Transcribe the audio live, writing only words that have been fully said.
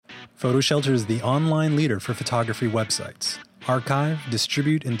PhotoShelter is the online leader for photography websites. Archive,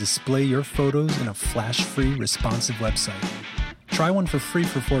 distribute, and display your photos in a flash-free, responsive website. Try one for free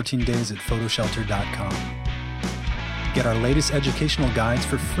for 14 days at photoshelter.com. Get our latest educational guides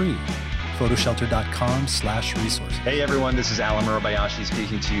for free. photoshelter.com/resources. Hey everyone, this is Alan Murabayashi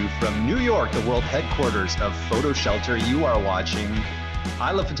speaking to you from New York, the world headquarters of PhotoShelter. You are watching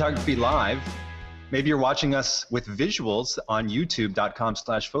I Love Photography Live. Maybe you're watching us with visuals on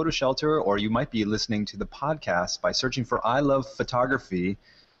youtube.com/photoshelter, or you might be listening to the podcast by searching for I Love Photography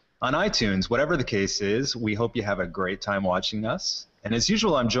on iTunes. Whatever the case is, we hope you have a great time watching us. And as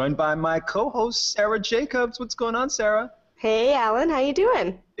usual, I'm joined by my co-host, Sarah Jacobs. What's going on, Sarah? Hey, Alan. How you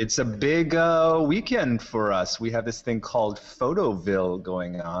doing? It's a big weekend for us. We have this thing called Photoville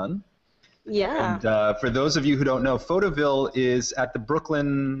going on. Yeah. And for those of you who don't know, Photoville is at the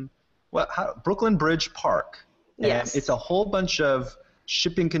Brooklyn Bridge Park. Yes. And it's a whole bunch of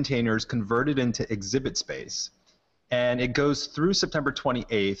shipping containers converted into exhibit space. And it goes through September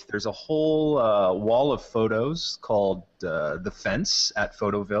 28th. There's a whole wall of photos called The Fence at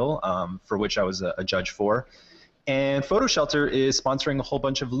Photoville, for which I was a judge for. And PhotoShelter is sponsoring a whole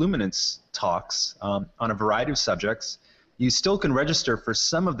bunch of Luminance talks on a variety of subjects. You still can register for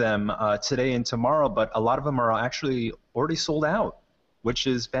some of them today and tomorrow, but a lot of them are actually already sold out, which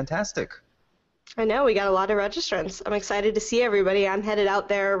is fantastic. I know, we got a lot of registrants. I'm excited to see everybody. I'm headed out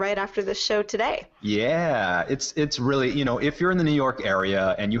there right after this show today. Yeah, it's really, you know, if you're in the New York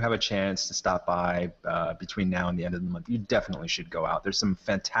area and you have a chance to stop by between now and the end of the month, you definitely should go out. There's some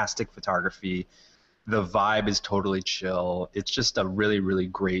fantastic photography. The vibe is totally chill. It's just a really, really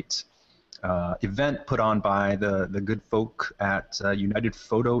great event put on by the good folk at United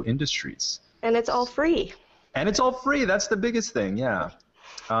Photo Industries. And it's all free. And it's all free. That's the biggest thing, yeah.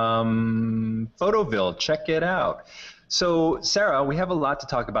 Photoville, check it out. So, Sarah, we have a lot to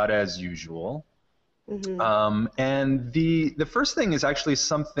talk about as usual. Mm-hmm. And the first thing is actually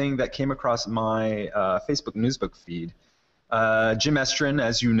something that came across my Facebook Newsbook feed. Jim Estrin,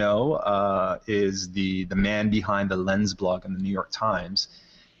 as you know, is the man behind the Lens blog in the New York Times.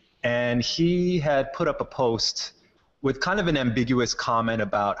 And he had put up a post with kind of an ambiguous comment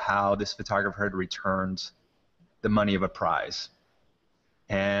about how this photographer had returned the money of a prize.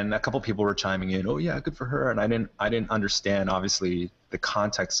 And a couple people were chiming in, oh yeah, good for her. And I didn't understand, obviously, the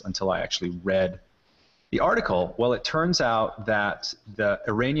context until I actually read the article. Well, it turns out that the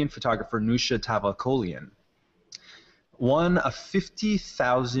Iranian photographer Nusha Tavakolian won a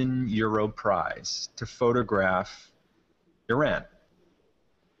 50,000 euro prize to photograph Iran.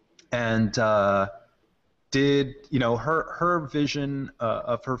 And her vision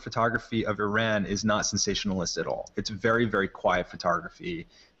of her photography of Iran is not sensationalist at all. It's very, very quiet photography.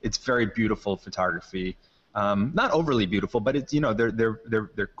 It's very beautiful photography. Not overly beautiful, but it's, you know,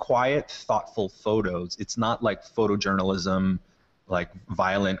 they're quiet, thoughtful photos. It's not like photojournalism, like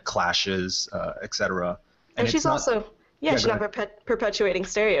violent clashes, etc. And she's also she's not perpetuating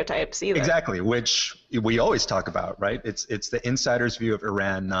stereotypes either. Exactly, which we always talk about, right? It's the insider's view of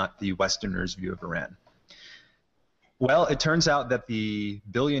Iran, not the Westerner's view of Iran. Well, it turns out that the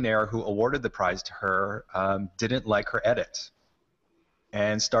billionaire who awarded the prize to her didn't like her edit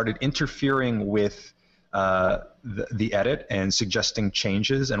and started interfering with the edit and suggesting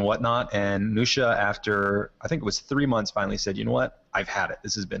changes and whatnot. And Nusha, after I think it was 3 months, finally said, you know what? I've had it.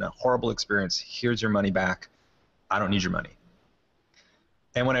 This has been a horrible experience. Here's your money back. I don't need your money.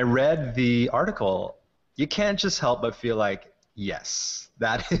 And when I read the article, you can't just help but feel like, yes,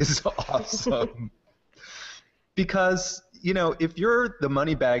 that is awesome. Because, you know, if you're the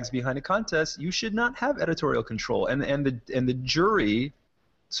money bags behind a contest, you should not have editorial control. And the jury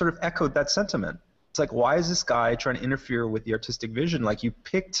sort of echoed that sentiment. It's like, why is this guy trying to interfere with the artistic vision? Like, you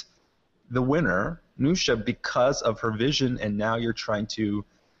picked the winner, Nusha, because of her vision, and now you're trying to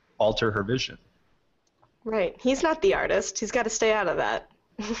alter her vision. Right. He's not the artist. He's got to stay out of that.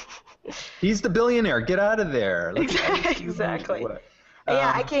 He's the billionaire. Get out of there. Exactly.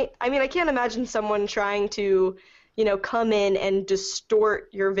 Yeah, I can't imagine someone trying to, you know, come in and distort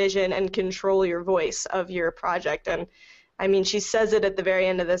your vision and control your voice of your project. And I mean, she says it at the very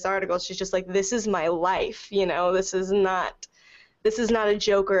end of this article. She's just like, this is my life, you know, this is not a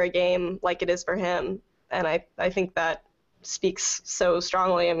joke or a game like it is for him. And I think that speaks so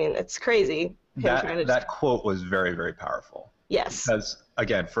strongly. I mean, it's crazy. That quote was very, very powerful. Yes. Because,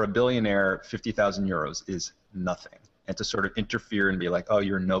 again, for a billionaire, 50,000 euros is nothing. And to sort of interfere and be like, oh,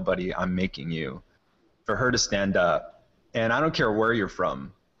 you're nobody, I'm making you. For her to stand up, and I don't care where you're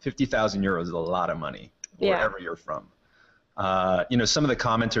from, 50,000 euros is a lot of money, wherever you're from. Some of the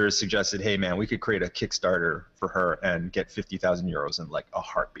commenters suggested, hey, man, we could create a Kickstarter for her and get 50,000 euros in like a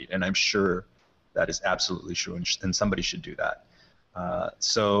heartbeat. And I'm sure that is absolutely true, and somebody should do that.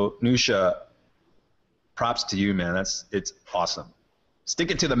 So, Nusha, props to you, man. It's awesome.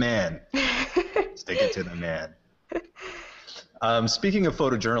 Stick it to the man. Stick it to the man. Speaking of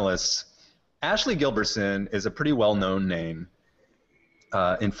photojournalists, Ashley Gilbertson is a pretty well-known name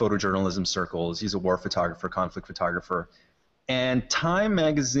in photojournalism circles. He's a war photographer, conflict photographer. And Time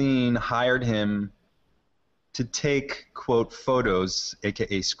magazine hired him to take, quote, photos,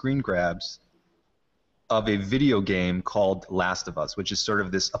 aka screen grabs, of a video game called Last of Us, which is sort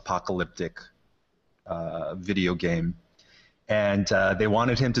of this apocalyptic video game. And they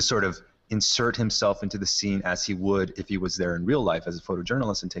wanted him to sort of insert himself into the scene as he would if he was there in real life as a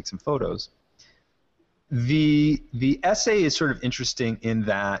photojournalist and take some photos. The essay is sort of interesting in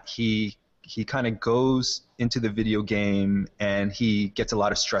that he kind of goes into the video game and he gets a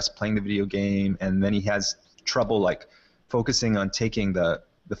lot of stress playing the video game, and then he has trouble like focusing on taking the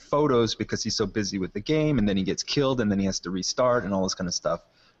photos because he's so busy with the game, and then he gets killed and then he has to restart and all this kind of stuff.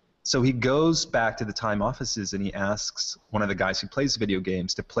 So he goes back to the Time offices and he asks one of the guys who plays video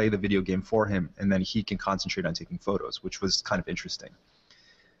games to play the video game for him, and then he can concentrate on taking photos, which was kind of interesting.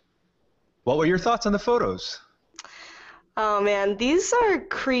 What were your thoughts on the photos? Oh man, these are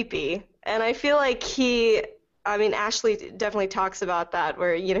creepy. And I feel like Ashley definitely talks about that,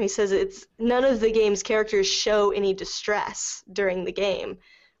 where, he says it's none of the game's characters show any distress during the game,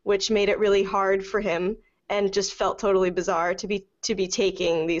 which made it really hard for him and just felt totally bizarre to be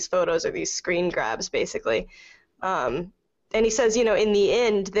taking these photos or these screen grabs, basically. And he says, in the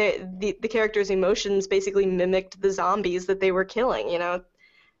end, the characters' emotions basically mimicked the zombies that they were killing,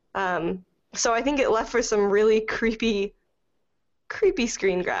 So I think it left for some really creepy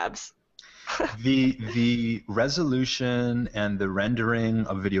screen grabs. The resolution and the rendering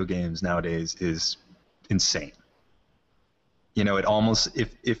of video games nowadays is insane. It almost,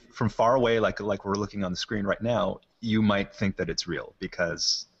 if from far away, like we're looking on the screen right now, you might think that it's real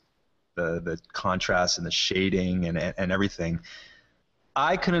because the contrast and the shading and everything.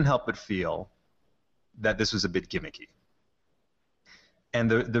 I couldn't help but feel that this was a bit gimmicky. And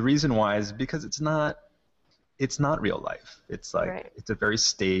the reason why is because it's not real life. It's like right. It's a very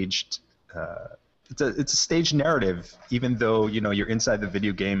staged. It's a staged narrative. Even though you're inside the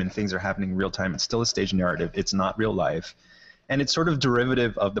video game and things are happening in real time, it's still a staged narrative. It's not real life, and it's sort of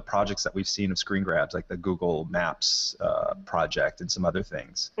derivative of the projects that we've seen of screen grabs, like the Google Maps project and some other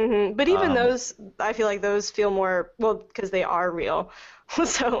things. Mm-hmm. But even those, I feel like those feel more because they are real.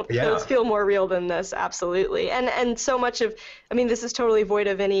 So yeah. Those feel more real than this, absolutely. And so much of, this is totally void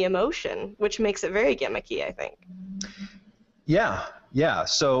of any emotion, which makes it very gimmicky, I think. Yeah.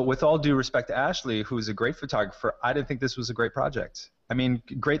 So with all due respect to Ashley, who's a great photographer, I didn't think this was a great project.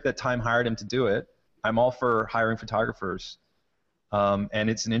 Great that Time hired him to do it. I'm all for hiring photographers. And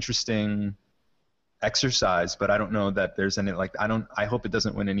it's an interesting exercise, but I don't know that there's any, I hope it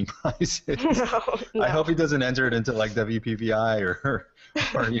doesn't win any prizes. No. I hope he doesn't enter it into like WPVI or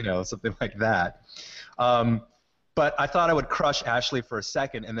something like that. But I thought I would crush Ashley for a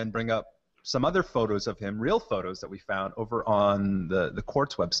second and then bring up some other photos of him, real photos that we found over on the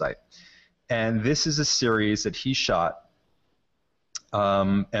Quartz website. And this is a series that he shot.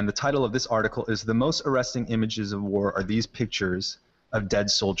 And the title of this article is "The Most Arresting Images of War Are These Pictures of Dead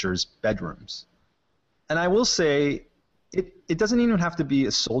Soldiers' Bedrooms." And I will say, it doesn't even have to be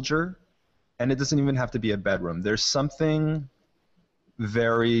a soldier, and it doesn't even have to be a bedroom. There's something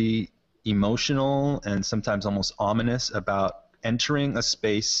very emotional and sometimes almost ominous about entering a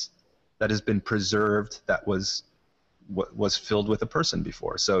space that has been preserved, that was filled with a person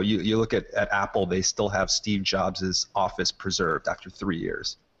before. So you look at Apple, they still have Steve Jobs' office preserved after 3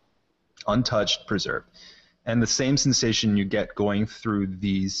 years. Untouched, preserved. And the same sensation you get going through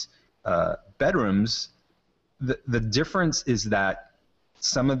these bedrooms, the difference is that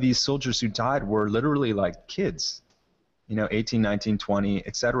some of these soldiers who died were literally like kids, 18, 19, 20,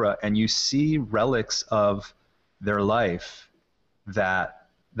 etc. And you see relics of their life that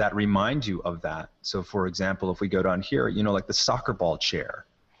remind you of that. So for example, if we go down here, like the soccer ball chair,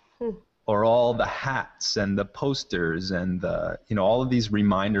 or all the hats and the posters and all of these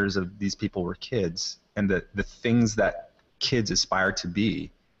reminders of these people were kids, and the things that kids aspire to be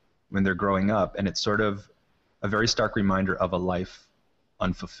when they're growing up. And it's sort of a very stark reminder of a life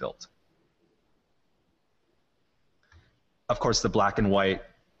unfulfilled. Of course, the black and white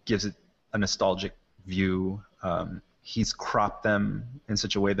gives it a nostalgic view. He's cropped them in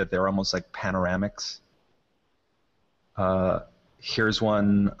such a way that they're almost like panoramics. Here's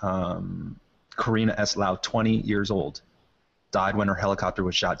one, Karina S. Lau, 20 years old. died when her helicopter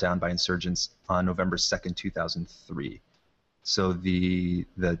was shot down by insurgents on November 2nd, 2003. So the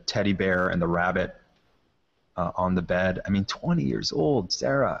teddy bear and the rabbit on the bed. I mean, 20 years old,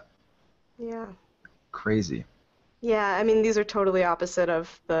 Sarah. Yeah. Crazy. Yeah, I mean, these are totally opposite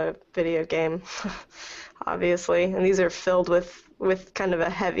of the video game, obviously, and these are filled with kind of a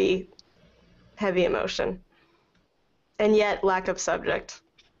heavy emotion, and yet lack of subject.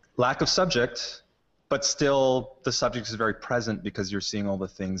 Lack of subject, but still the subject is very present because you're seeing all the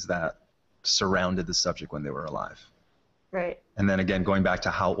things that surrounded the subject when they were alive. Right. And then again, going back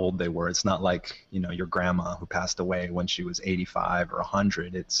to how old they were, it's not like, your grandma who passed away when she was 85 or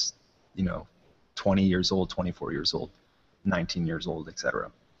 100. It's, 20 years old, 24 years old, 19 years old, etc.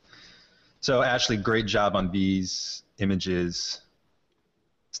 So Ashley, great job on these images.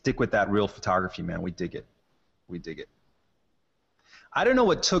 Stick with that real photography, man. We dig it. We dig it. I don't know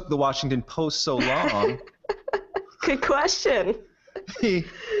what took the Washington Post so long. Good question. They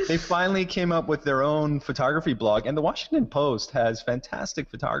finally came up with their own photography blog, and the Washington Post has fantastic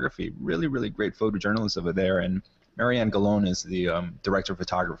photography, really, really great photojournalists over there, and Marianne Gallone is the director of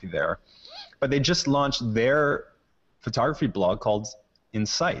photography there. But they just launched their photography blog called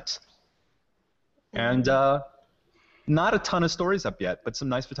Insight. And not a ton of stories up yet, but some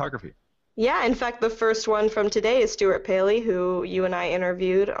nice photography. Yeah, in fact, the first one from today is Stuart Paley, who you and I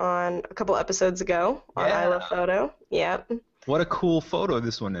interviewed on a couple episodes ago on I Love Photo. Yeah. What a cool photo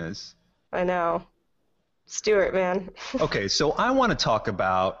this one is. I know. Stuart, man. Okay, so I want to talk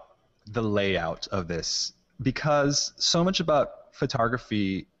about the layout of this, because so much about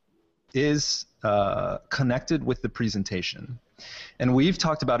photography is connected with the presentation. And we've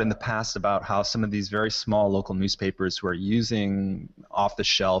talked about in the past about how some of these very small local newspapers who are using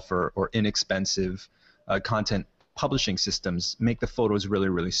off-the-shelf or inexpensive content publishing systems make the photos really,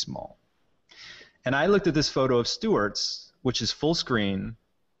 really small. And I looked at this photo of Stuart's, which is full screen,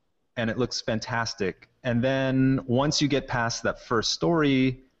 and it looks fantastic. And then once you get past that first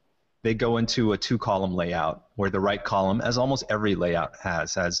story, they go into a 2-column layout where the right column, as almost every layout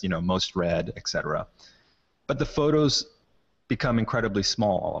has most read, etc. But the photos become incredibly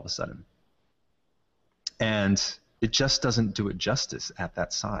small all of a sudden. And it just doesn't do it justice at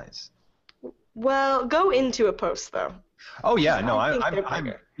that size. Well, go into a post, though. Oh, yeah. No,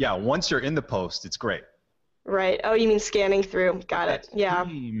 I'm yeah, once you're in the post, it's great. Right. Oh, you mean scanning through. Got it. Yeah.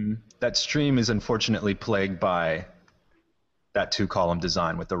 That stream is unfortunately plagued by that 2-column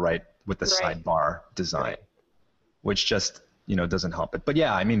design with the sidebar design, which just doesn't help it. But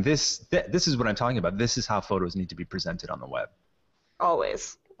yeah, I mean this is what I'm talking about. This is how photos need to be presented on the web.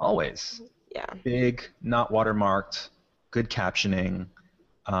 Always. Yeah. Big, not watermarked, good captioning,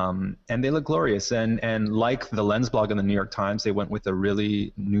 and they look glorious. And like the Lens blog in the New York Times, they went with a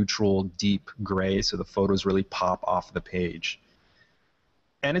really neutral, deep gray, so the photos really pop off the page.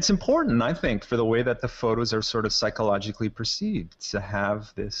 And it's important, I think, for the way that the photos are sort of psychologically perceived to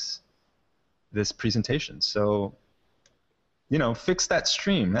have this presentation. So, fix that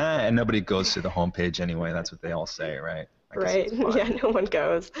stream. And nobody goes to the homepage anyway. That's what they all say, right? Right. Yeah, no one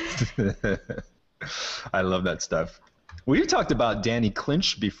goes. I love that stuff. We've talked about Danny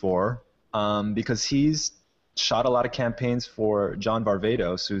Clinch before because he's shot a lot of campaigns for John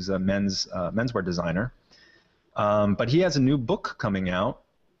Varvatos, who's a menswear designer. But he has a new book coming out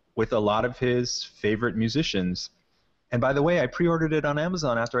with a lot of his favorite musicians. And by the way, I pre-ordered it on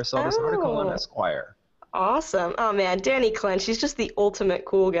Amazon after I saw this article on Esquire. Awesome. Oh, man, Danny Clinch, he's just the ultimate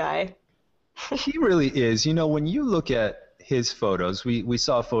cool guy. He really is. When you look at his photos, we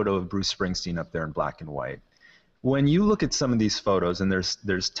saw a photo of Bruce Springsteen up there in black and white. When you look at some of these photos, and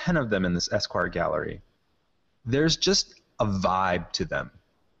there's 10 of them in this Esquire gallery, there's just a vibe to them.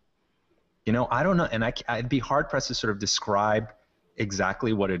 I don't know, and I'd be hard-pressed to sort of describe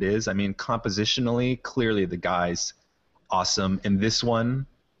exactly what it is. I mean, compositionally, clearly the guy's awesome. In this one,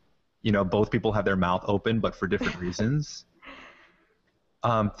 both people have their mouth open, but for different reasons.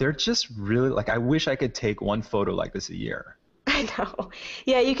 They're just really, I wish I could take one photo like this a year. I know.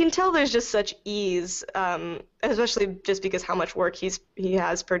 Yeah, you can tell there's just such ease, especially just because how much work he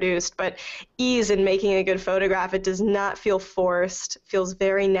has produced, but ease in making a good photograph. It does not feel forced, feels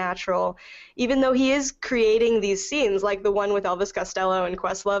very natural, even though he is creating these scenes, like the one with Elvis Costello and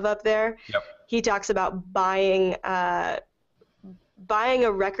Questlove up there. Yep. He talks about buying a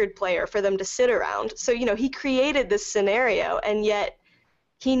record player for them to sit around. So, he created this scenario, and yet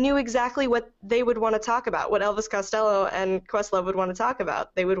he knew exactly what they would want to talk about, what Elvis Costello and Questlove would want to talk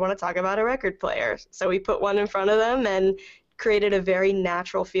about. They would want to talk about a record player. So he put one in front of them and created a very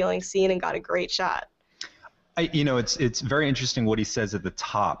natural feeling scene and got a great shot. It's very interesting what he says at the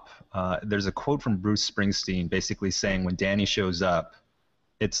top there's a quote from Bruce Springsteen basically saying when Danny shows up,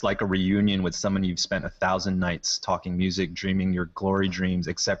 it's like a reunion with someone you've spent 1,000 nights talking music, dreaming your glory dreams,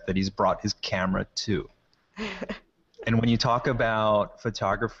 except that he's brought his camera too. And when you talk about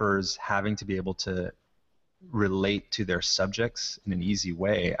photographers having to be able to relate to their subjects in an easy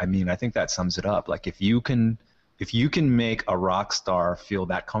way, I mean, I think that sums it up. Like if you can make a rock star feel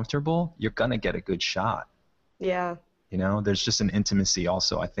that comfortable, you're gonna get a good shot. Yeah. You know, there's just an intimacy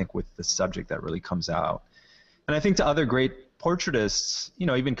also, I think, with the subject that really comes out. And I think to other great portraitists, you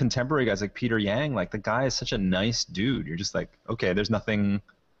know, even contemporary guys like Peter Yang, like the guy is such a nice dude. You're just like, okay, there's nothing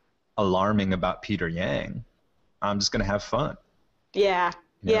alarming about Peter Yang. I'm just gonna have fun. Yeah.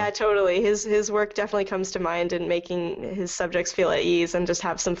 You know? Yeah, totally. His work definitely comes to mind in making his subjects feel at ease and just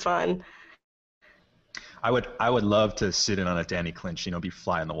have some fun. I would love to sit in on a Danny Clinch, you know, be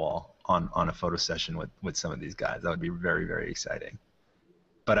fly on the wall on a photo session with some of these guys. That would be very, very exciting.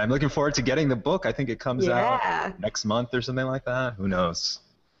 But I'm looking forward to getting the book. I think it comes out next month or something like that. Who knows?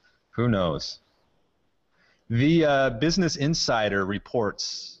 Who knows? The Business Insider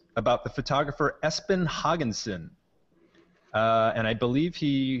reports about the photographer Espen Haagensen. And I believe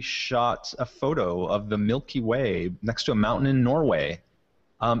he shot a photo of the Milky Way next to a mountain in Norway.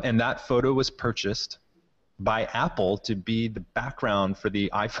 And that photo was purchased by Apple to be the background for the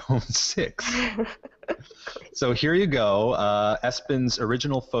iPhone 6. So here you go, Espen's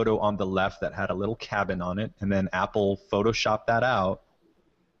original photo on the left that had a little cabin on it, and then Apple photoshopped that out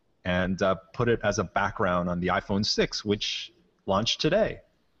and put it as a background on the iPhone 6, which launched today.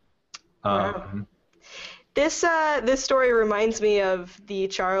 Wow. This story reminds me of the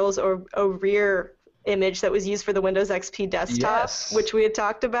Charles O'Rear image that was used for the Windows XP desktop, yes, which we had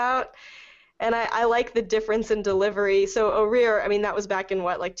talked about. And I like the difference in delivery. So O'Rear, I mean, that was back in,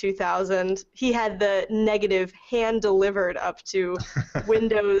 what, like 2000? He had the negative hand-delivered up to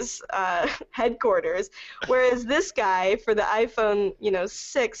Windows headquarters. Whereas this guy, for the iPhone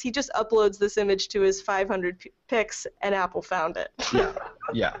 6, he just uploads this image to his 500 pics, and Apple found it.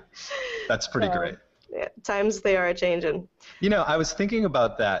 Yeah. That's pretty great. Yeah, times they are a-changing. You know, I was thinking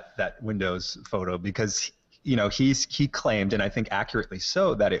about that Windows photo because he claimed, and I think accurately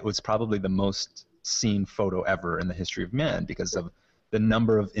so, that it was probably the most seen photo ever in the history of man because of the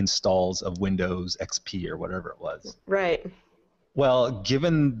number of installs of Windows XP or whatever it was. Right. Well,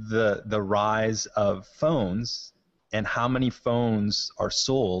 given the rise of phones and how many phones are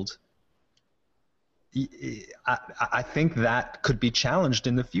sold, I think that could be challenged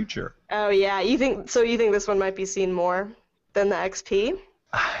in the future. Oh yeah, you think this one might be seen more than the XP?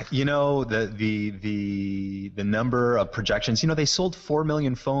 You know, the number of projections, they sold 4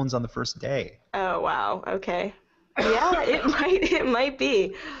 million phones on the first day. Oh, wow. Okay. Yeah, it might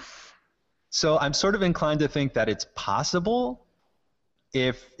be. So I'm sort of inclined to think that it's possible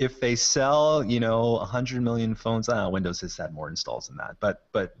if they sell, 100 million phones. Windows has had more installs than that,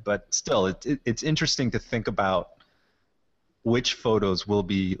 but still, it's interesting to think about which photos will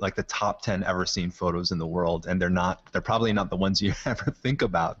be like the top 10 ever seen photos in the world, and they're probably not the ones you ever think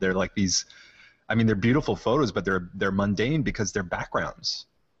about. They're like these, they're beautiful photos, but they're mundane because they're backgrounds.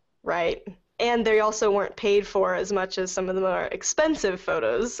 Right. And they also weren't paid for as much as some of the more expensive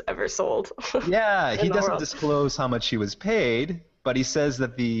photos ever sold. Yeah, he doesn't disclose how much he was paid, but he says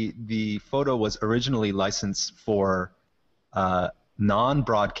that the photo was originally licensed for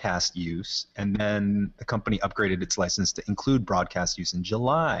non-broadcast use, and then the company upgraded its license to include broadcast use in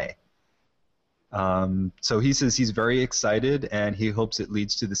July. So he says he's very excited, and he hopes it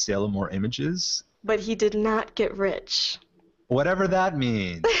leads to the sale of more images. But he did not get rich. Whatever that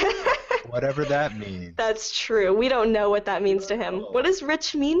means. Whatever that means. That's true. We don't know what that means to him. What does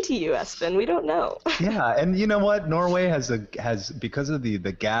rich mean to you, Espen? We don't know. Yeah, and you know what? Norway has because of the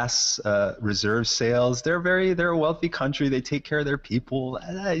gas reserve sales. They're a wealthy country. They take care of their people.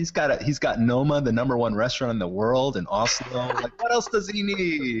 He's got Noma, the #1 restaurant in the world, in Oslo. Like, what else does he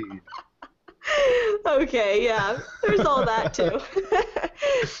need? Okay, yeah. There's all that too.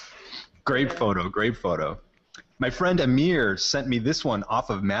 Great photo. My friend Amir sent me this one off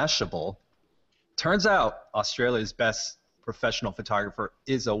of Mashable. Turns out Australia's best professional photographer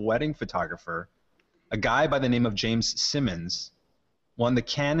is a wedding photographer. A guy by the name of James Simmons won the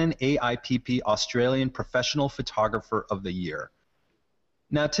Canon AIPP Australian Professional Photographer of the Year.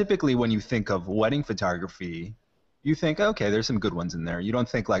 Now, typically when you think of wedding photography, you think, okay, there's some good ones in there. You don't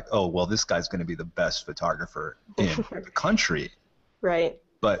think like, oh, well, this guy's going to be the best photographer in the country. Right.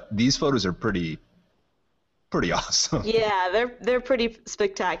 But these photos are pretty awesome. Yeah, they're pretty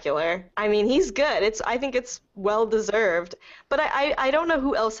spectacular. He's good. I think it's well deserved. But I don't know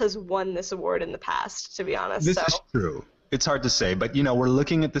who else has won this award in the past, to be honest. This is true. It's hard to say, but you know, we're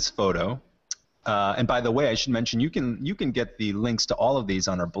looking at this photo. And by the way, I should mention you can get the links to all of these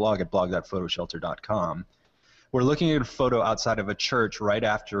on our blog at blog.photoshelter.com. We're looking at a photo outside of a church right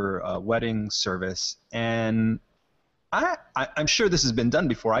after a wedding service, and I'm sure this has been done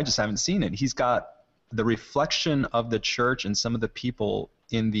before. I just haven't seen it. He's got the reflection of the church and some of the people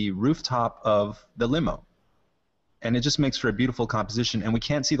in the rooftop of the limo, and it just makes for a beautiful composition. And we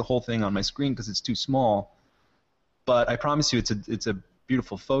can't see the whole thing on my screen because it's too small, but I promise you, it's a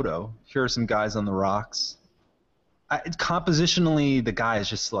beautiful photo. Here are some guys on the rocks. Compositionally, the guy is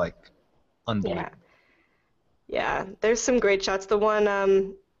just like unbelievable. Yeah, there's some great shots. The one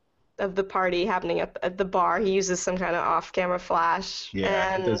of the party happening at the bar, he uses some kind of off-camera flash.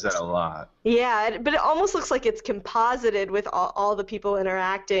 Yeah, he does that a lot. Yeah, but it almost looks like it's composited with all the people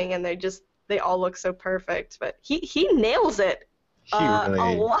interacting, and they all look so perfect. But he nails it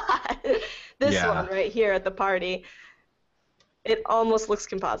a lot. This one right here at the party. It almost looks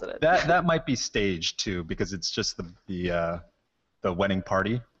composited. That might be staged too, because it's just the wedding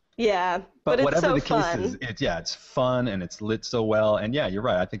party. Yeah, but it's whatever so the fun. case is, it's fun and it's lit so well. And yeah, you're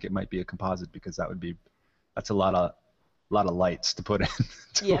right. I think it might be a composite because that's a lot of lights to put in.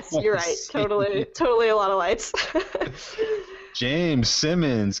 Yes, you're right. Totally a lot of lights. James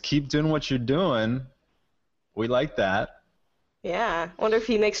Simmons, keep doing what you're doing. We like that. Yeah, wonder if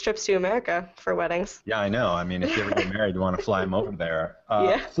he makes trips to America for weddings. Yeah, I know. I mean, if you ever get married, you want to fly him over there.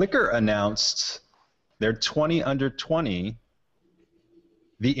 Flickr announced their 20 under 20,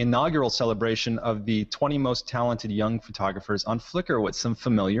 the inaugural celebration of the 20 most talented young photographers on Flickr with some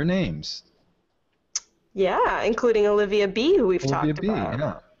familiar names. Yeah, including Olivia B, who we've talked about.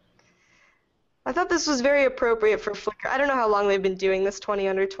 Yeah. I thought this was very appropriate for Flickr. I don't know how long they've been doing this 20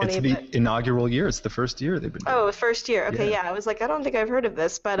 under 20. It's the inaugural year. It's the first year they've been doing it. Oh, the first year. Okay, yeah. I was like, I don't think I've heard of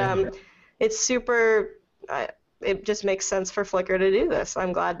this, but it's super. It just makes sense for Flickr to do this.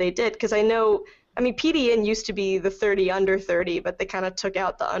 I'm glad they did, because I mean, PDN used to be the 30 under 30, but they kind of took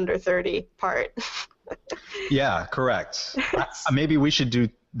out the under 30 part. Yeah, correct. Maybe we should do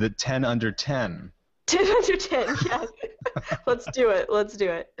the 10 under 10. 10 under 10, yeah. Let's do it.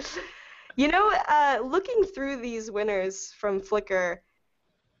 You know, looking through these winners from Flickr,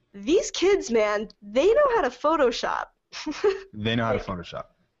 these kids, man, they know how to Photoshop. They know how to Photoshop.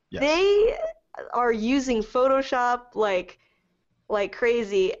 Yes. They are using Photoshop like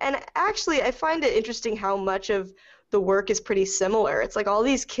crazy. And actually, I find it interesting how much of the work is pretty similar. It's like all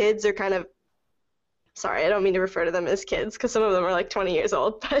these kids are kind of, sorry, I don't mean to refer to them as kids because some of them are like 20 years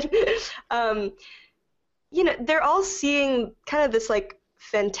old, but, you know, they're all seeing kind of this like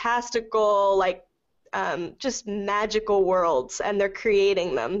fantastical, like just magical worlds, and they're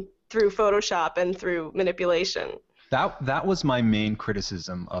creating them through Photoshop and through manipulation. That was my main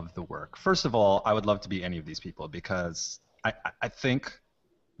criticism of the work. First of all, I would love to be any of these people because I think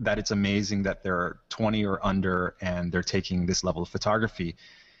that it's amazing that they're 20 or under and they're taking this level of photography.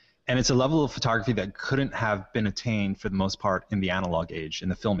 And it's a level of photography that couldn't have been attained for the most part in the analog age, in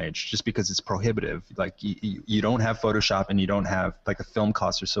the film age, just because it's prohibitive. Like you don't have Photoshop and you don't have, like, the film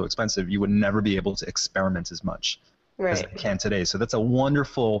costs are so expensive, you would never be able to experiment as much as they can today. So that's a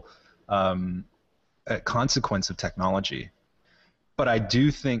wonderful consequence of technology. But I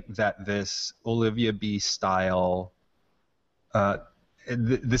do think that this Olivia B style,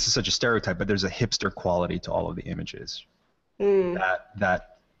 this is such a stereotype, but there's a hipster quality to all of the images.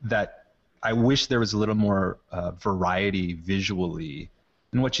 That I wish there was a little more variety visually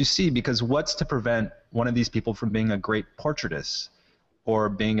in what you see, because what's to prevent one of these people from being a great portraitist or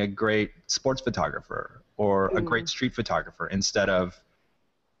being a great sports photographer or a great street photographer instead of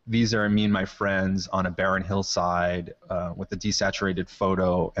these are me and my friends on a barren hillside with a desaturated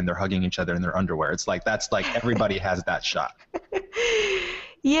photo and they're hugging each other in their underwear. It's like, that's like everybody has that shot.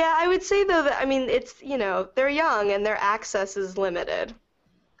 Yeah, I would say though that, I mean, it's, you know, they're young and their access is limited.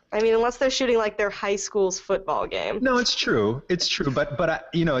 I mean, unless they're shooting like their high school's football game. No, it's true. It's true. But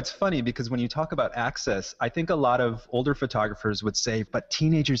you know, it's funny because when you talk about access, I think a lot of older photographers would say, but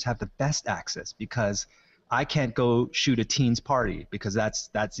teenagers have the best access because I can't go shoot a teen's party because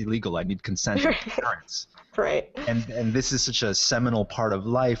that's illegal. I need consent from parents. Right. And this is such a seminal part of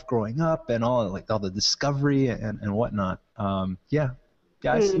life growing up and all the discovery and whatnot. Yeah,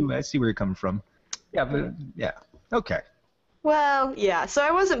 I see where you're coming from. Yeah, but yeah, okay. Well, yeah. So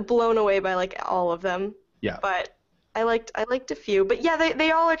I wasn't blown away by like all of them. Yeah. But I liked a few. But yeah, they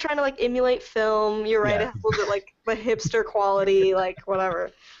all are trying to like emulate film. You're right. Yeah. It has a little bit like the hipster quality, like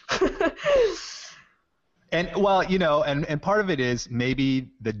whatever. And well, you know, and part of it is maybe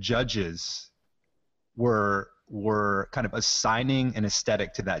the judges were kind of assigning an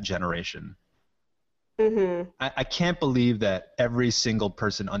aesthetic to that generation. I can't believe that every single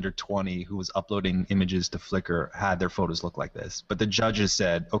person under 20 who was uploading images to Flickr had their photos look like this. But the judges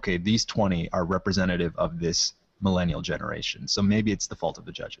said, okay, these 20 are representative of this millennial generation. So maybe it's the fault of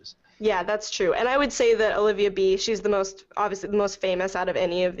the judges. Yeah, that's true. And I would say that Olivia B, she's obviously the most famous out of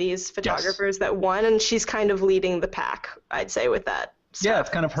any of these photographers that won, and she's kind of leading the pack, I'd say, with that stuff. Yeah, it's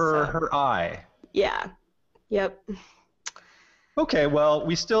kind of her eye. Yeah. Yep. Okay, well,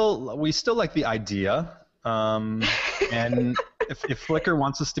 we still like the idea, and if Flickr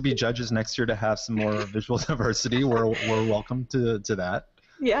wants us to be judges next year to have some more visual diversity, we're welcome to that.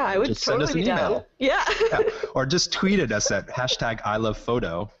 Yeah, I would just totally send us an be down. email. Yeah. Or just tweet at us at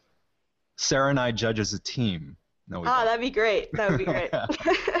 #ILovePhoto. Sarah and I judge as a team. No, we don't. That'd be great. That would be great.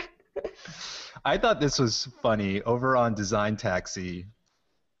 I thought this was funny. Over on Design Taxi,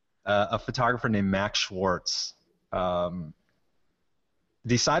 a photographer named Max Schwartz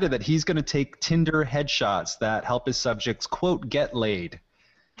decided that he's going to take Tinder headshots that help his subjects, quote, get laid.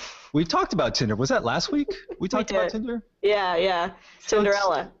 We've talked about Tinder. Was that last week? We talked about Tinder? Yeah.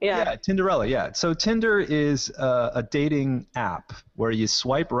 Tinderella. Yeah, Tinderella, yeah. So Tinder is a dating app where you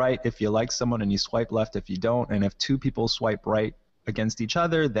swipe right if you like someone and you swipe left if you don't. And if two people swipe right against each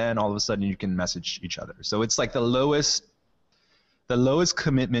other, then all of a sudden you can message each other. So it's like the lowest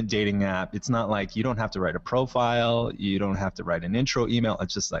commitment dating app. It's not like you don't have to write a profile, you don't have to write an intro email.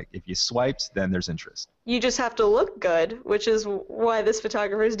 It's just like if you swiped, then there's interest. You just have to look good, which is why this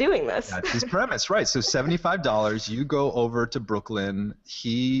photographer is doing this. That's his premise, right? So $75, you go over to Brooklyn,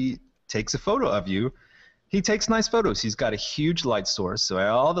 he takes a photo of you. He takes nice photos. He's got a huge light source, so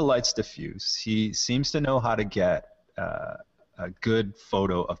all the lights diffuse. He seems to know how to get a good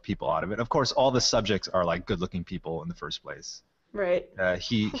photo of people out of it. Of course, all the subjects are like good-looking people in the first place. Right.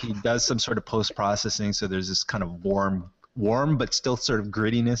 He does some sort of post-processing, so there's this kind of warm but still sort of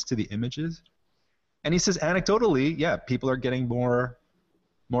grittiness to the images. And he says anecdotally, yeah, people are getting more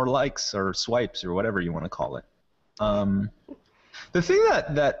likes or swipes or whatever you want to call it. The thing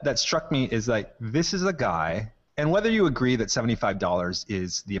that struck me is like this is a guy, and whether you agree that $75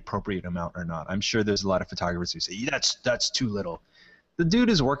 is the appropriate amount or not, I'm sure there's a lot of photographers who say that's too little. The dude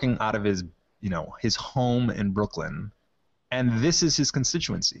is working out of his home in Brooklyn. And this is his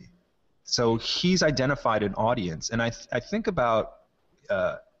constituency. So he's identified an audience. And I think about,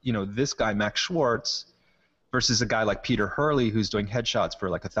 this guy, Max Schwartz, versus a guy like Peter Hurley, who's doing headshots for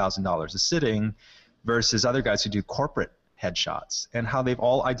like $1,000 a sitting, versus other guys who do corporate headshots, and how they've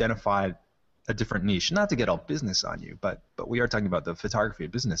all identified a different niche. Not to get all business on you, but we are talking about the photography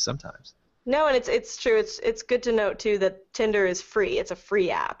of business sometimes. No, and it's true. It's good to note, too, that Tinder is free. It's a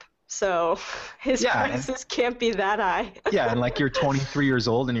free app. So his prices can't be that high. Yeah, and like you're 23 years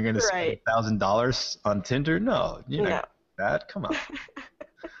old and you're going to spend $1,000 on Tinder? No, that. Come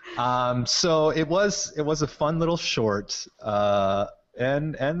on. So it was a fun little short,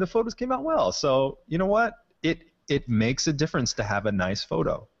 and the photos came out well. So you know what? It makes a difference to have a nice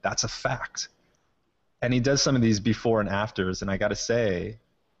photo. That's a fact. And he does some of these before and afters, and I got to say,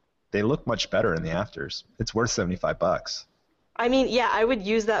 they look much better in the afters. It's worth $75. I mean, yeah, I would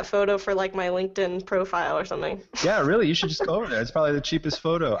use that photo for like my LinkedIn profile or something. Yeah, really, you should just go over there. It's probably the cheapest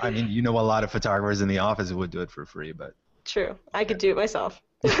photo. I mean, you know a lot of photographers in the office who would do it for free, but true, I could do it myself.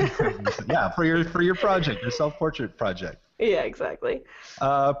 Yeah, for your project, your self-portrait project. Yeah, exactly.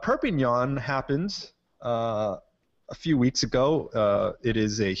 Perpignan happened a few weeks ago. It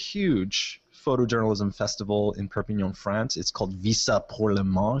is a huge photojournalism festival in Perpignan, France. It's called Visa pour le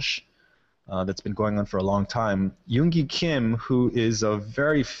Manche. That's been going on for a long time. Yoongi Kim, who is a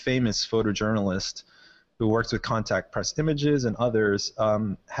very famous photojournalist who works with Contact Press Images and others,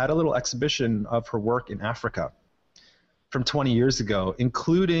 had a little exhibition of her work in Africa from 20 years ago,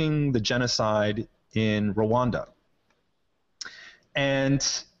 including the genocide in Rwanda. And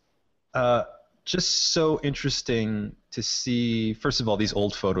just so interesting to see, first of all, these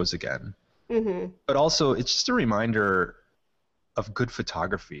old photos again. Mm-hmm. But also, it's just a reminder of good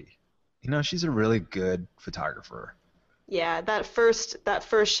photography. She's a really good photographer. Yeah, that first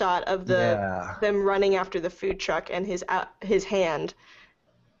shot of them running after the food truck and his hand,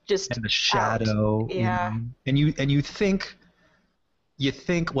 just and the shadow. Out. Yeah, and you think,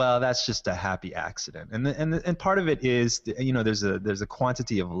 well, that's just a happy accident, and part of it is, there's a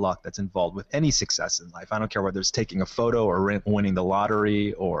quantity of luck that's involved with any success in life. I don't care whether it's taking a photo or winning the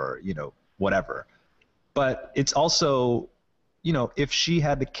lottery or whatever, but it's also. If she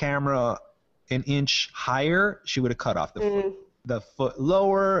had the camera an inch higher, she would have cut off the foot. The foot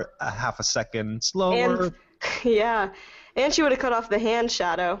lower, a half a second slower. And she would have cut off the hand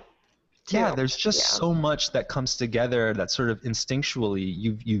shadow. Too. Yeah, there's just so much that comes together that sort of instinctually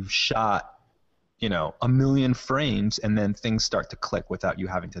you've shot you know, a million frames, and then things start to click without you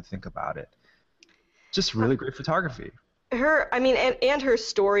having to think about it. Just really great photography. And her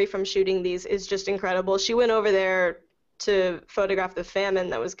story from shooting these is just incredible. She went over there to photograph the famine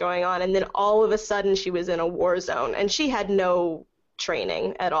that was going on, and then all of a sudden she was in a war zone, and she had no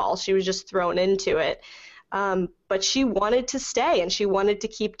training at all. She was just thrown into it. But she wanted to stay, and she wanted to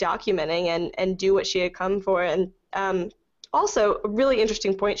keep documenting and do what she had come for. And also, a really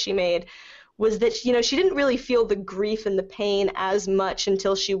interesting point she made was that, you know, she didn't really feel the grief and the pain as much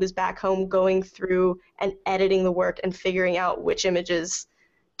until she was back home going through and editing the work and figuring out which images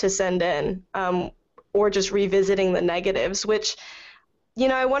to send in, or just revisiting the negatives, which, you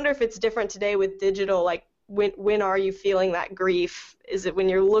know, I wonder if it's different today with digital. Like, when are you feeling that grief? Is it when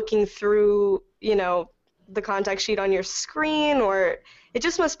you're looking through, you know, the contact sheet on your screen, or it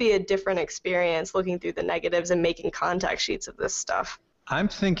just must be a different experience looking through the negatives and making contact sheets of this stuff? I'm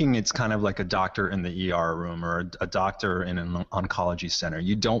thinking it's kind of like a doctor in the ER room or a doctor in an oncology center.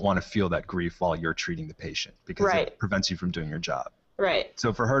 You don't want to feel that grief while you're treating the patient, because it prevents you from doing your job. Right.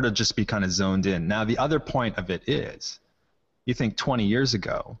 So for her to just be kind of zoned in. Now, the other point of it is, you think 20 years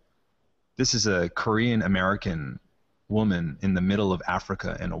ago, this is a Korean American woman in the middle of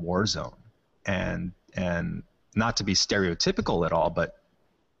Africa in a war zone. And not to be stereotypical at all, but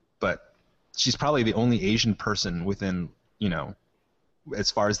she's probably the only Asian person within, you know,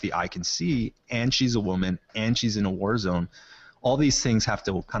 as far as the eye can see, and she's a woman, and she's in a war zone. All these things have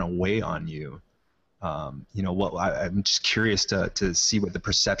to kind of weigh on you. You know, I'm just curious to see what the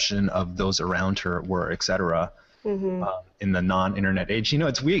perception of those around her were, et cetera, in the non-internet age. You know,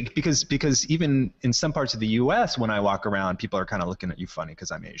 it's weird because even in some parts of the U.S., when I walk around, people are kind of looking at you funny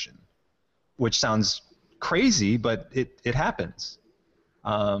because I'm Asian, which sounds crazy, but it happens.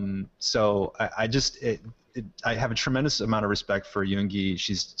 So I have a tremendous amount of respect for Yoongi.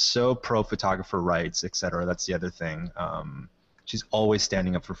 She's so pro photographer rights, et cetera. That's the other thing. She's always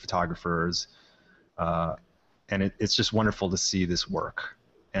standing up for photographers. And it's just wonderful to see this work,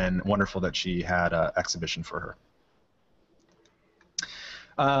 and wonderful that she had an exhibition for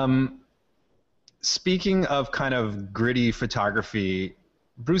her. Speaking of kind of gritty photography,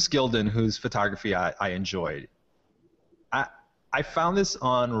 Bruce Gilden, whose photography I enjoyed, I found this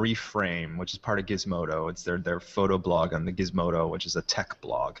on Reframe, which is part of Gizmodo. It's their photo blog on the Gizmodo, which is a tech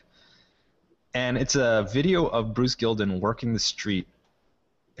blog. And it's a video of Bruce Gilden working the street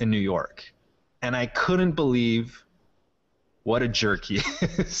in New York. And I couldn't believe what a jerk he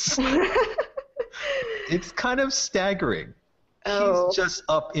is. It's kind of staggering. Oh. He's just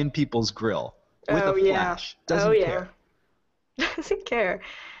up in people's grill with a flash. Doesn't care. Doesn't care.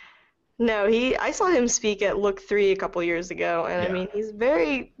 No, I saw him speak at Look 3 a couple years ago, and I mean, he's a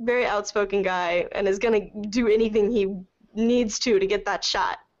very, very outspoken guy, and is going to do anything he needs to get that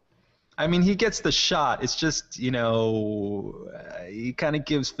shot. I mean, he gets the shot. It's just, you know, he kind of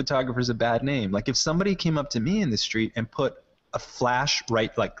gives photographers a bad name. Like, if somebody came up to me in the street and put a flash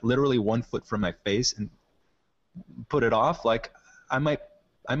right, like, literally 1 foot from my face and put it off, like, I might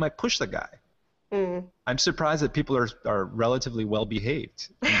push the guy. Mm. I'm surprised that people are relatively well behaved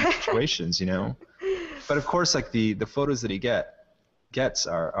in these situations, you know. But of course, like the photos that he gets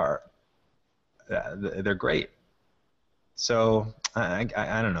are they're great. So I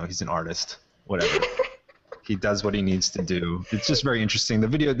don't know. He's an artist. Whatever. He does what he needs to do. It's just very interesting. The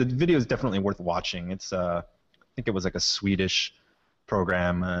video is definitely worth watching. It's I think it was like a Swedish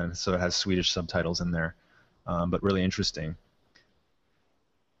program, so it has Swedish subtitles in there, but really interesting.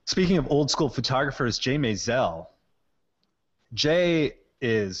 Speaking of old school photographers, Jay Maisel. Jay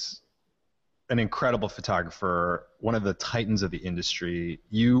is an incredible photographer, one of the titans of the industry.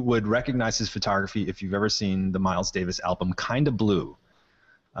 You would recognize his photography if you've ever seen the Miles Davis album, Kinda Blue.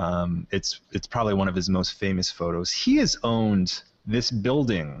 It's probably one of his most famous photos. He has owned this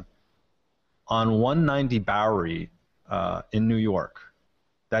building on 190 Bowery in New York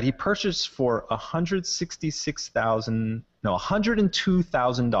that he purchased for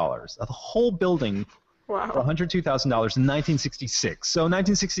 $102,000. The whole building for $102,000 in 1966. So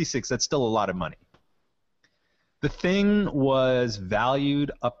 1966, that's still a lot of money. The thing was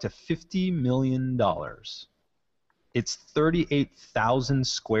valued up to $50 million. It's 38,000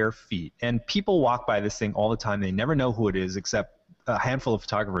 square feet. And people walk by this thing all the time. They never know who it is, except a handful of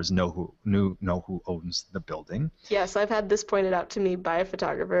photographers know who owns the building. Yes, I've had this pointed out to me by a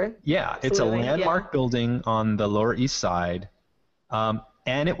photographer. Yeah, absolutely. It's a landmark building on the Lower East Side,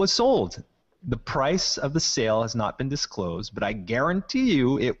 and it was sold. The price of the sale has not been disclosed, but I guarantee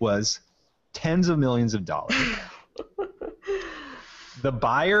you it was tens of millions of dollars. The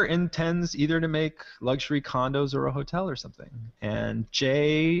buyer intends either to make luxury condos or a hotel or something. And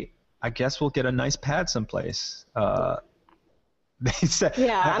Jay I guess we'll get a nice pad someplace. They said,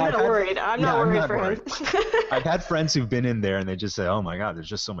 yeah, I'm not worried. I'm not worried for him. I've had friends who've been in there and they just say, "Oh my God, there's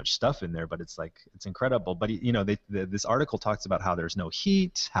just so much stuff in there," but it's incredible. But this article talks about how there's no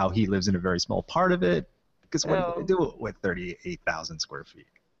heat, how he lives in a very small part of it, because what are you gonna do with 38,000 square feet?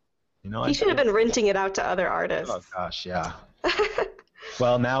 He should have been renting it out to other artists. Oh gosh, yeah.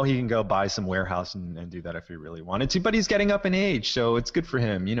 Well, now he can go buy some warehouse and do that if he really wanted to. But he's getting up in age, so it's good for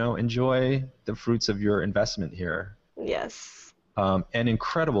him. Enjoy the fruits of your investment here. Yes. An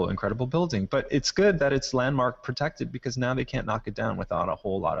incredible building. But it's good that it's landmark protected because now they can't knock it down without a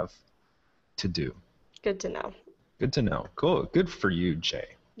whole lot of to do. Good to know. Good to know. Cool. Good for you, Jay.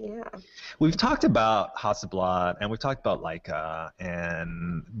 Yeah. We've talked about Hasselblad and we've talked about Leica,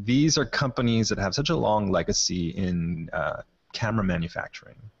 and these are companies that have such a long legacy in camera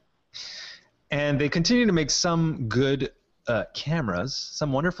manufacturing. And they continue to make some good cameras,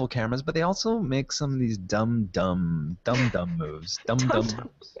 some wonderful cameras, but they also make some of these dumb moves.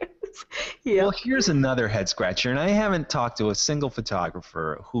 Yeah. Well, here's another head scratcher, and I haven't talked to a single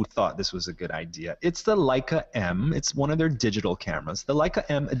photographer who thought this was a good idea. It's the Leica M. It's one of their digital cameras. The Leica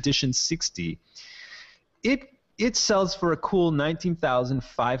M Edition 60. It sells for a cool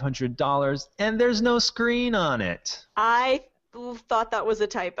 $19,500, and there's no screen on it. I thought that was a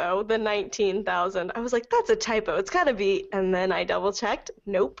typo, the 19,000. I was like, that's a typo. It's got to be. And then I double checked.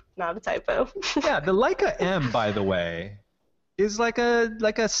 Nope, not a typo. Yeah, the Leica M, by the way, is like a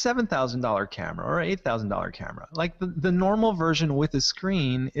 $7,000 camera or $8,000 camera. Like the normal version with a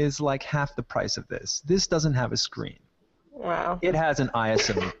screen is like half the price of this. This doesn't have a screen. Wow. It has an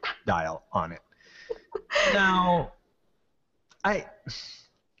ISO dial on it. Now, if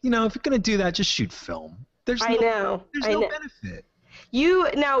you're gonna do that, just shoot film. There's no benefit.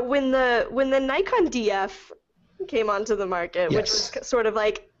 When the Nikon DF came onto the market, which was sort of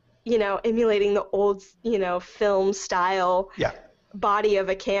like, emulating the old, film style body of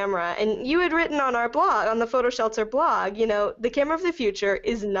a camera, and you had written on our blog, on the Photo Shelter blog, the camera of the future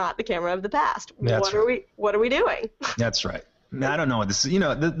is not the camera of the past. What are we doing? That's right. I don't know what this is.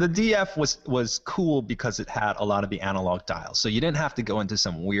 The DF was cool because it had a lot of the analog dials, so you didn't have to go into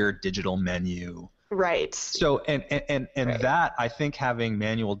some weird digital menu. Right. So and that, I think, having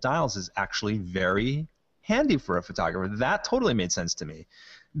manual dials is actually very handy for a photographer. That totally made sense to me.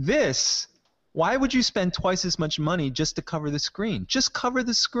 Why would you spend twice as much money just to cover the screen? Just cover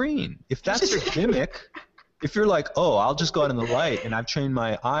the screen. If that's your gimmick, if you're like, oh, I'll just go out in the light and I've trained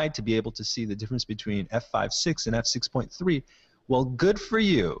my eye to be able to see the difference between f/5.6 and f/6.3, well, good for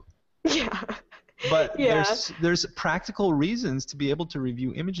you. Yeah. But there's practical reasons to be able to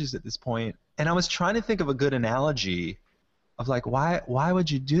review images at this point. And I was trying to think of a good analogy of like, why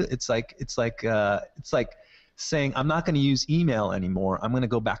would you do it? It's like saying, I'm not going to use email anymore. I'm going to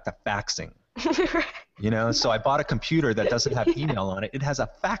go back to faxing. So I bought a computer that doesn't have email on it. It has a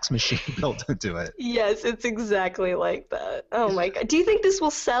fax machine built into it. Yes, it's exactly like that. Oh my God. Do you think this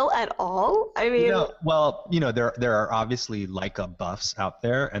will sell at all? I mean, there are obviously Leica buffs out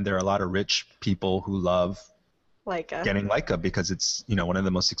there, and there are a lot of rich people who love Leica. Getting Leica because it's, one of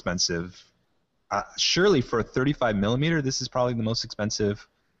the most expensive. Surely for a 35 millimeter, this is probably the most expensive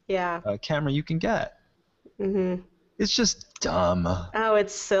camera you can get. Mm-hmm. It's just dumb. Oh,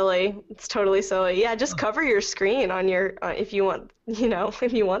 it's silly. It's totally silly. Yeah, just cover your screen on your if you want,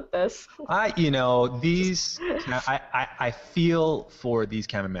 if you want this. I feel for these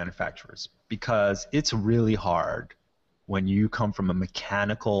camera manufacturers because it's really hard when you come from a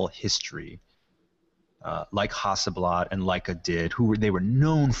mechanical history like Hasselblad and Leica did, they were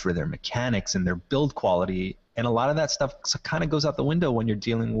known for their mechanics and their build quality, and a lot of that stuff kind of goes out the window when you're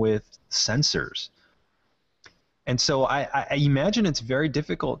dealing with sensors. And so I imagine it's very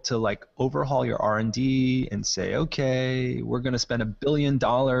difficult to overhaul your R&D and say, okay, we're going to spend $1 billion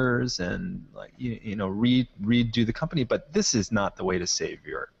and redo the company, but this is not the way to save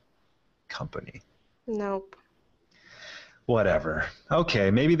your company. Nope. Whatever.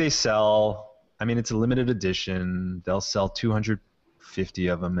 Okay, maybe they sell. I mean, it's a limited edition. They'll sell 250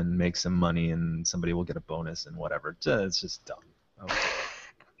 of them and make some money, and somebody will get a bonus and whatever. It's just dumb. Okay.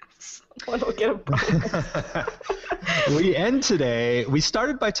 Someone will get a bonus. We end today. We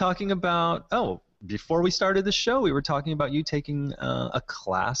started by talking about, before we started the show, we were talking about you taking a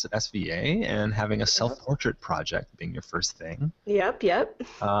class at SVA and having a self-portrait project being your first thing. Yep.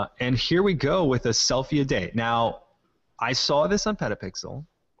 And here we go with a selfie a day. Now, I saw this on Petapixel,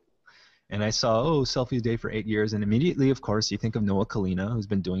 and I saw, selfie a day for 8 years, and immediately, of course, you think of Noah Kalina, who's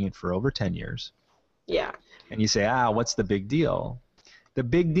been doing it for over 10 years. Yeah. And you say, what's the big deal? The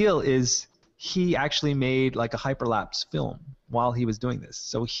big deal is he actually made like a hyperlapse film while he was doing this.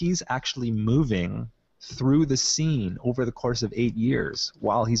 So he's actually moving through the scene over the course of 8 years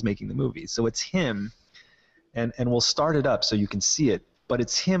while he's making the movie. So it's him, and we'll start it up so you can see it, but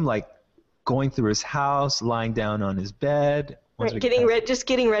it's him like going through his house, lying down on his bed. Right, just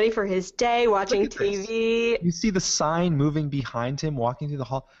getting ready for his day, watching TV. You see the sign moving behind him, walking through the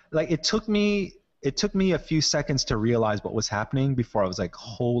hall. Like it took me a few seconds to realize what was happening before I was like,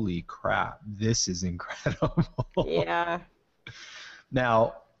 holy crap, this is incredible. Yeah.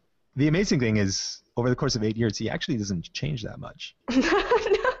 Now, the amazing thing is, over the course of 8 years, he actually doesn't change that much.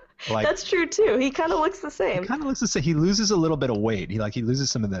 Like, that's true too. He kind of looks the same. He kind of looks the same. He loses a little bit of weight. He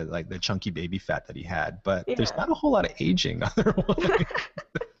loses some of the chunky baby fat that he had, but there's not a whole lot of aging otherwise.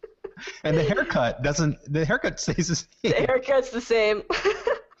 And the haircut stays the same. The haircut's the same.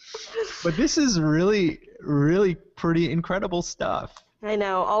 But this is really, really pretty incredible stuff. I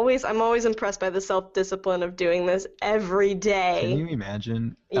know. I'm always impressed by the self-discipline of doing this every day. Can you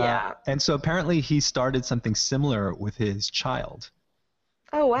imagine? Yeah. And so apparently he started something similar with his child.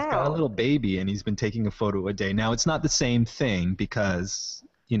 Oh, wow. He's got a little baby, and he's been taking a photo a day. Now, it's not the same thing because,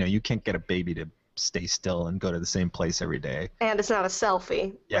 you can't get a baby to stay still and go to the same place every day. And it's not a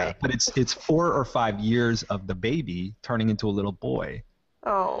selfie. Yeah, right? But it's 4 or 5 years of the baby turning into a little boy.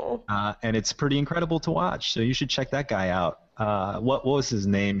 Oh. And it's pretty incredible to watch, so you should check that guy out. What was his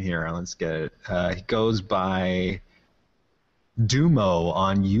name here? Let's get it. He goes by Dumo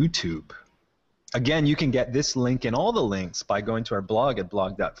on YouTube. Again, you can get this link and all the links by going to our blog at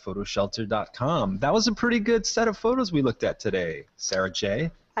blog.photoshelter.com. That was a pretty good set of photos we looked at today, Sarah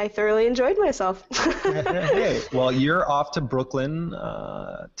J. I thoroughly enjoyed myself. Hey, well, you're off to Brooklyn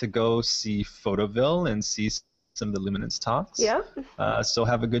to go see Photoville and see some of the Luminance talks. Yeah. So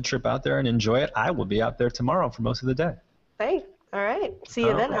have a good trip out there and enjoy it. I will be out there tomorrow for most of the day. Thanks. All right. See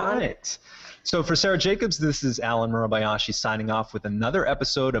you then, Alan. All right. So for Sarah Jacobs, this is Alan Murabayashi signing off with another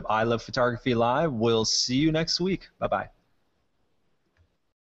episode of I Love Photography Live. We'll see you next week. Bye-bye.